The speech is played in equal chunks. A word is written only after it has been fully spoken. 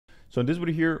So in this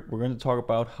video here, we're going to talk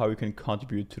about how you can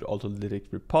contribute to the Ultralytics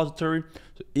repository.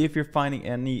 So if you're finding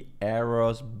any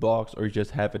errors, bugs, or you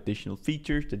just have additional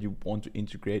features that you want to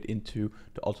integrate into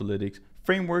the Ultralytics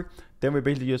framework, then we're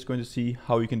basically just going to see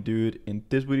how you can do it in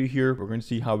this video here. We're going to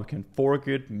see how we can fork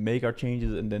it, make our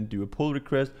changes, and then do a pull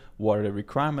request. What are the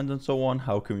requirements and so on?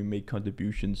 How can we make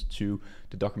contributions to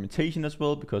the documentation as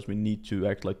well? Because we need to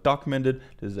actually document it.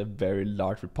 This is a very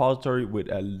large repository with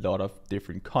a lot of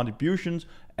different contributions,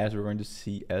 as we're going to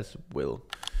see as well.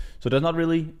 So there's not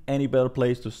really any better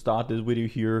place to start this video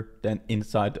here than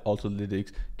inside the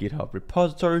Ultralytics GitHub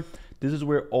repository. This is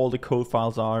where all the code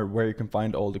files are, where you can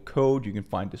find all the code, you can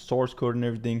find the source code and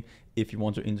everything. If you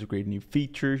want to integrate new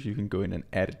features, you can go in and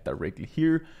add it directly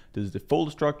here. This is the folder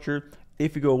structure.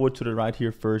 If you go over to the right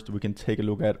here first, we can take a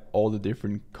look at all the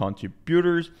different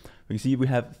contributors. We can see we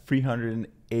have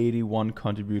 381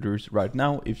 contributors right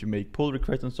now. If you make pull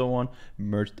requests and so on,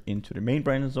 merged into the main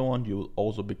branch and so on, you will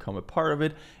also become a part of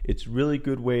it. It's really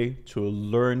good way to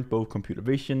learn both computer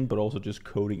vision, but also just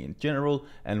coding in general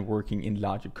and working in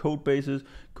larger code bases.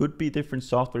 Could be different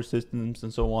software systems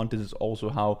and so on. This is also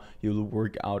how you'll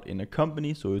work out in a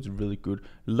company. So it's a really good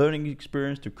learning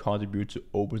experience to contribute to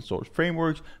open source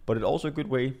frameworks, but it's also a good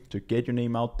way to get your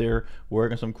name out there,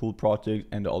 work on some cool projects,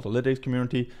 and the Ultralytics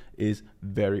community is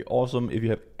very awesome. If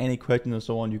you have any questions and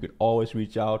so on, you can always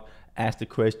reach out, ask the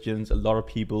questions. A lot of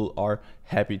people are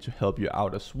happy to help you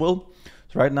out as well.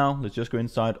 So right now, let's just go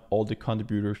inside all the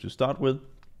contributors to start with.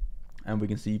 And we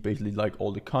can see basically like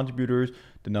all the contributors,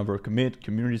 the number of commit,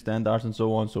 community standards and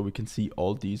so on. So we can see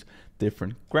all these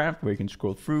different graphs where you can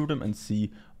scroll through them and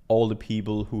see all the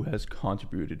people who has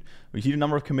contributed. We see the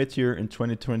number of commits here in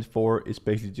 2024 is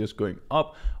basically just going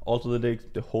up.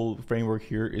 Ultralytics, the whole framework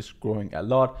here is growing a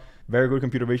lot. Very good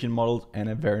computer vision models and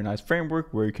a very nice framework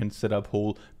where you can set up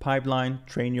whole pipeline,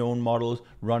 train your own models,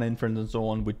 run inference and so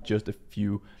on with just a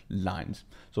few lines.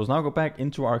 So let's now go back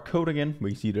into our code again.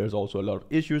 We see there's also a lot of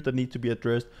issues that need to be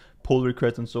addressed, pull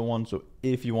requests and so on. So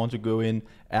if you want to go in,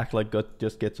 act like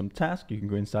just get some tasks, you can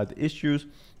go inside the issues,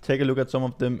 take a look at some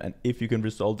of them, and if you can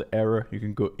resolve the error, you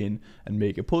can go in and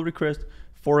make a pull request,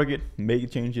 fork it,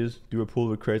 make changes, do a pull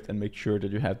request, and make sure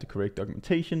that you have the correct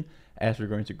documentation, as we're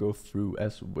going to go through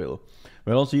as well.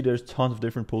 We'll also see there's tons of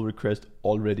different pull requests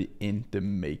already in the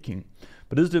making.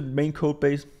 But this is the main code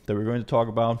base that we're going to talk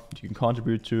about. You can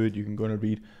contribute to it. You can go and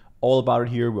read all about it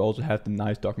here. We also have the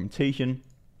nice documentation.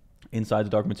 Inside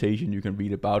the documentation, you can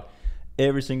read about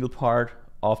every single part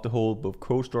of the whole, both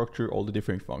code structure, all the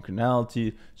different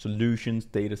functionality, solutions,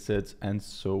 data sets, and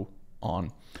so on.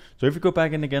 So if we go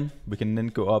back in again, we can then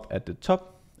go up at the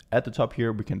top. At the top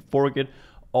here, we can fork it.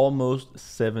 Almost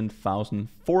 7,000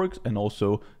 forks and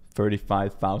also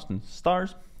 35,000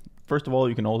 stars. First of all,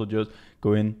 you can also just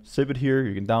go in, zip it here,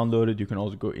 you can download it, you can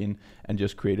also go in and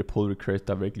just create a pull request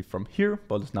directly from here,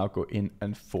 but let's now go in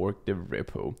and fork the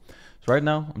repo. So right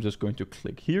now, I'm just going to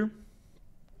click here.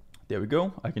 There we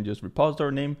go, I can just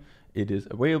repository name, it is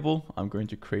available. I'm going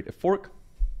to create a fork.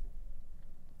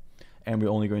 And we're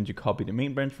only going to copy the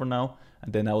main branch for now,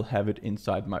 and then I will have it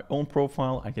inside my own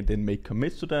profile. I can then make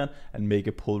commits to that and make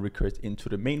a pull request into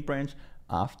the main branch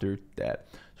after that.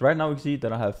 So right now we see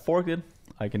that I have forked it.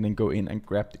 I can then go in and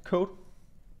grab the code.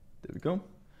 There we go.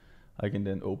 I can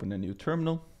then open a new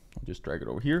terminal. I'll just drag it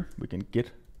over here. We can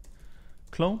git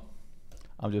clone.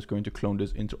 I'm just going to clone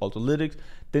this into Ultralytics.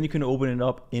 Then you can open it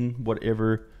up in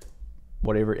whatever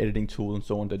editing tool and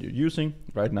so on that you're using.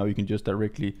 Right now you can just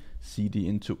directly cd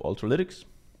into Ultralytics.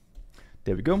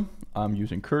 There we go. I'm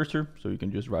using cursor, so you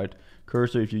can just write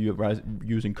cursor. If you're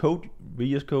using code,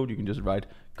 VS Code, you can just write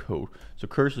code. So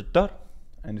cursor dot,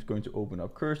 and it's going to open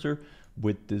up cursor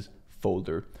with this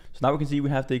folder. So now we can see we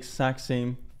have the exact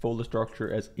same folder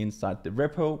structure as inside the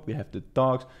repo. We have the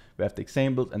docs, we have the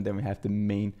examples, and then we have the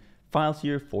main files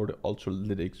here for the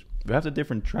Ultralytics. We have the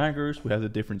different trackers, we have the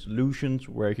different solutions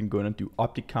where you can go in and do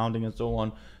object counting and so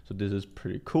on. So this is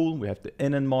pretty cool. We have the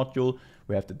NN module,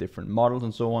 we have the different models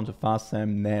and so on. So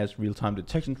FastSam, NAS, real-time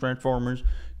detection transformers.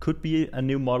 Could be a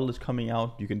new model is coming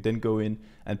out. You can then go in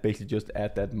and basically just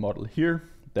add that model here.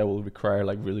 That will require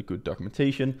like really good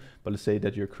documentation. But let's say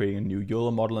that you're creating a new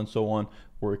YOLO model and so on,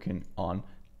 working on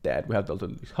that. We have the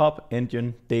Ultralytics Hub,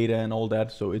 engine, data, and all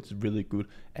that. So it's really good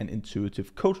and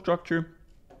intuitive code structure.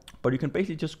 But you can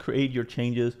basically just create your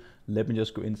changes. Let me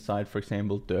just go inside, for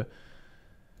example, the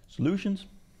solutions.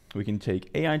 We can take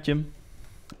AI gym.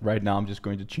 Right now, I'm just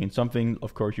going to change something.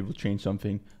 Of course, you will change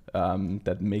something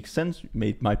that makes sense.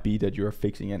 Might be that you're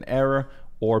fixing an error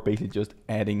or basically just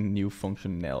adding new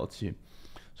functionality.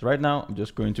 So right now, I'm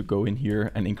just going to go in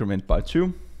here and increment by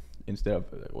 2. instead of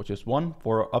or just one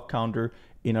for our up counter.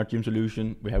 In our gym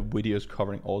solution, we have videos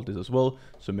covering all this as well,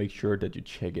 so make sure that you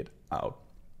check it out.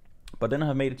 But then I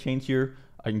have made a change here.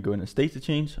 I can go in and state the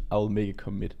change. I will make a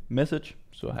commit message,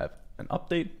 so I have an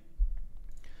update.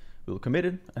 We'll commit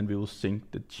it and we will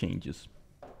sync the changes.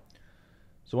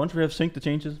 So once we have synced the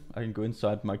changes, I can go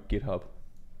inside my GitHub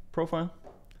profile.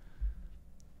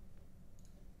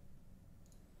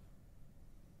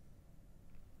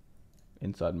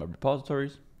 Inside my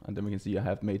repositories, and then we can see I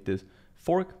have made this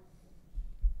fork.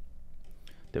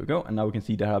 There we go, and now we can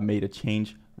see that I've made a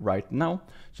change right now.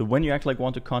 So when you actually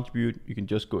want to contribute, you can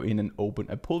just go in and open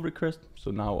a pull request. So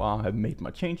now I have made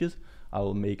my changes. I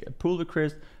will make a pull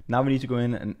request. Now we need to go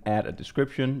in and add a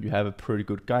description. You have a pretty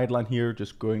good guideline here,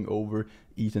 just going over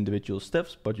each individual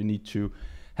steps, but you need to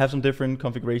have some different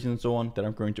configurations and so on that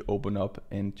I'm going to open up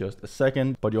in just a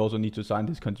second. But you also need to sign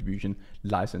this contribution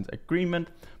license agreement.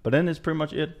 But then it's pretty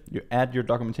much it. You add your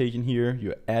documentation here,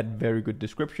 you add very good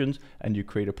descriptions, and you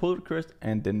create a pull request,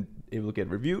 and then it will get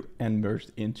reviewed and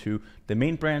merged into the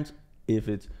main branch if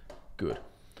it's good.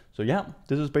 So yeah,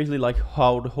 this is basically like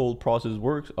how the whole process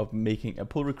works of making a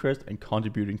pull request and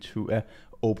contributing to an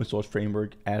open source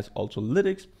framework as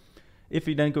Ultralytics. If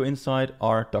you then go inside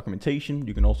our documentation,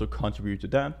 you can also contribute to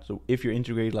that. So if you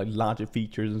integrate like larger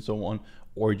features and so on,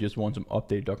 or you just want some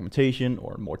updated documentation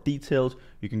or more details,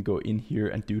 you can go in here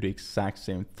and do the exact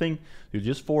same thing. You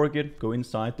just fork it, go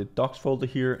inside the docs folder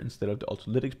here instead of the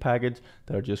Ultralytics package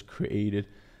that I just created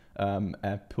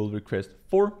a pull request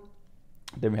for.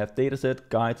 Then we have dataset,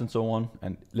 guides, and so on.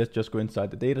 And let's just go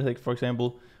inside the dataset, for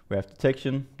example. We have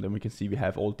detection. Then we can see we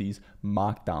have all these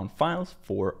markdown files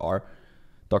for our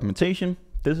documentation.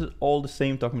 This is all the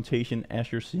same documentation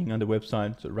as you're seeing on the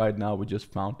website. So right now we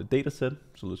just found the dataset.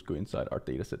 So let's go inside our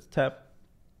datasets tab.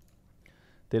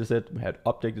 Dataset, we had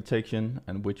object detection,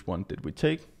 and which one did we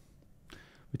take?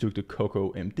 We took the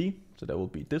Coco MD, so that will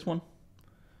be this one.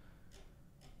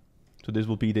 So this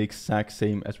will be the exact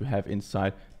same as we have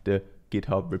inside the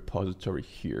GitHub repository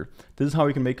here. This is how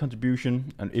you can make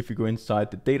contribution, and if you go inside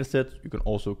the datasets, you can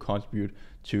also contribute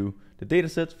to the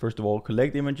datasets. First of all,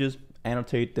 collect images,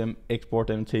 annotate them, export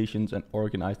annotations, and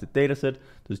organize the dataset.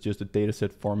 This is just the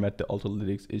dataset format that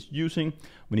Ultralytics is using.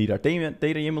 We need our data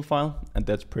YAML file, and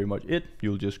that's pretty much it.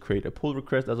 You'll just create a pull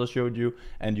request as I showed you,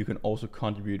 and you can also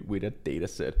contribute with a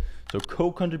dataset. So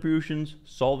code contributions,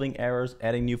 solving errors,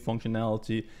 adding new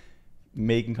functionality,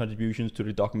 making contributions to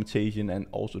the documentation, and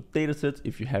also datasets.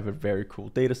 If you have a very cool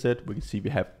dataset, we can see we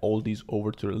have all these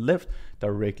over to the left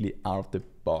directly out of the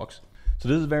box. So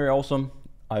this is very awesome.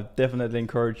 I definitely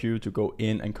encourage you to go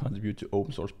in and contribute to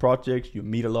open source projects. You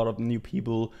meet a lot of new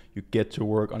people, you get to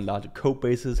work on larger code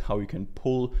bases, how you can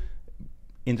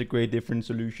integrate different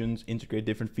solutions, integrate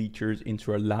different features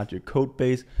into a larger code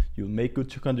base. You'll make good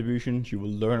contributions, you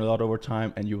will learn a lot over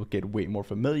time, and you will get way more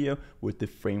familiar with the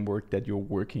framework that you're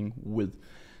working with.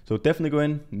 So definitely go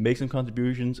in, make some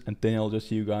contributions, and then I'll just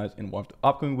see you guys in one of the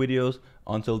upcoming videos.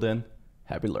 Until then,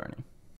 happy learning.